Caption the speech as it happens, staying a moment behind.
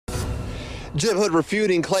Jim Hood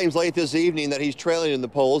refuting claims late this evening that he's trailing in the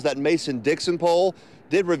polls. That Mason-Dixon poll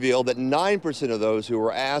did reveal that 9% of those who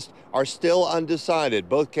were asked are still undecided.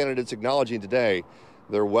 Both candidates acknowledging today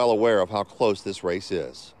they're well aware of how close this race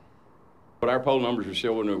is. But our poll numbers are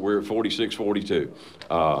showing that we're at 46, 42.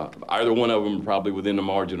 Either one of them are probably within the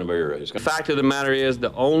margin of error. The fact of the matter is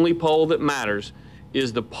the only poll that matters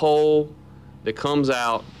is the poll that comes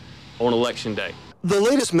out on Election Day. The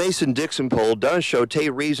latest Mason-Dixon poll does show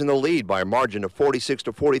Tate Reeves in the lead by a margin of 46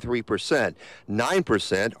 to 43%.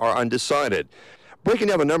 9% are undecided. Breaking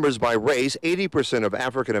down the numbers by race, 80% of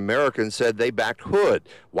African Americans said they backed Hood.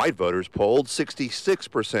 White voters polled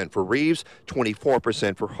 66% for Reeves,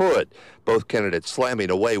 24% for Hood. Both candidates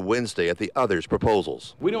slamming away Wednesday at the others'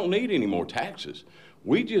 proposals. We don't need any more taxes.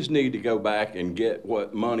 We just need to go back and get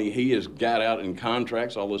what money he has got out in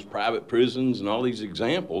contracts, all those private prisons and all these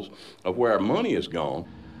examples of where our money has gone.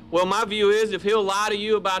 Well, my view is if he'll lie to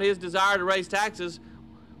you about his desire to raise taxes,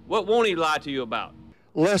 what won't he lie to you about?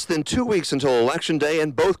 Less than 2 weeks until Election Day,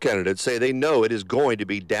 and both candidates say they know it is going to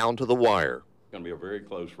be down to the wire. It's going to be a very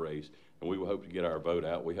close race, and we will hope to get our vote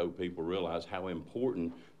out. We hope people realize how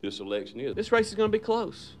important this election is. This race is going to be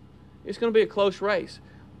close. It's going to be a close race.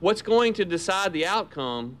 What's going to decide the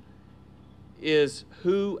outcome is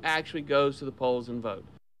who actually goes to the polls and vote.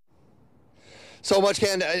 So much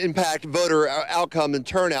can impact voter outcome and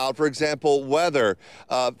turnout. For example, weather.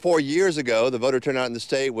 4 years ago, the voter turnout in the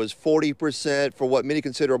state was 40% for what many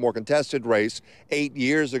consider a more contested race. 8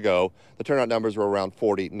 years ago, the turnout numbers were around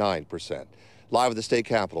 49%. Live at the state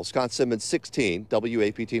capitol, Scott Simmons, 16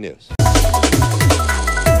 WAPT News.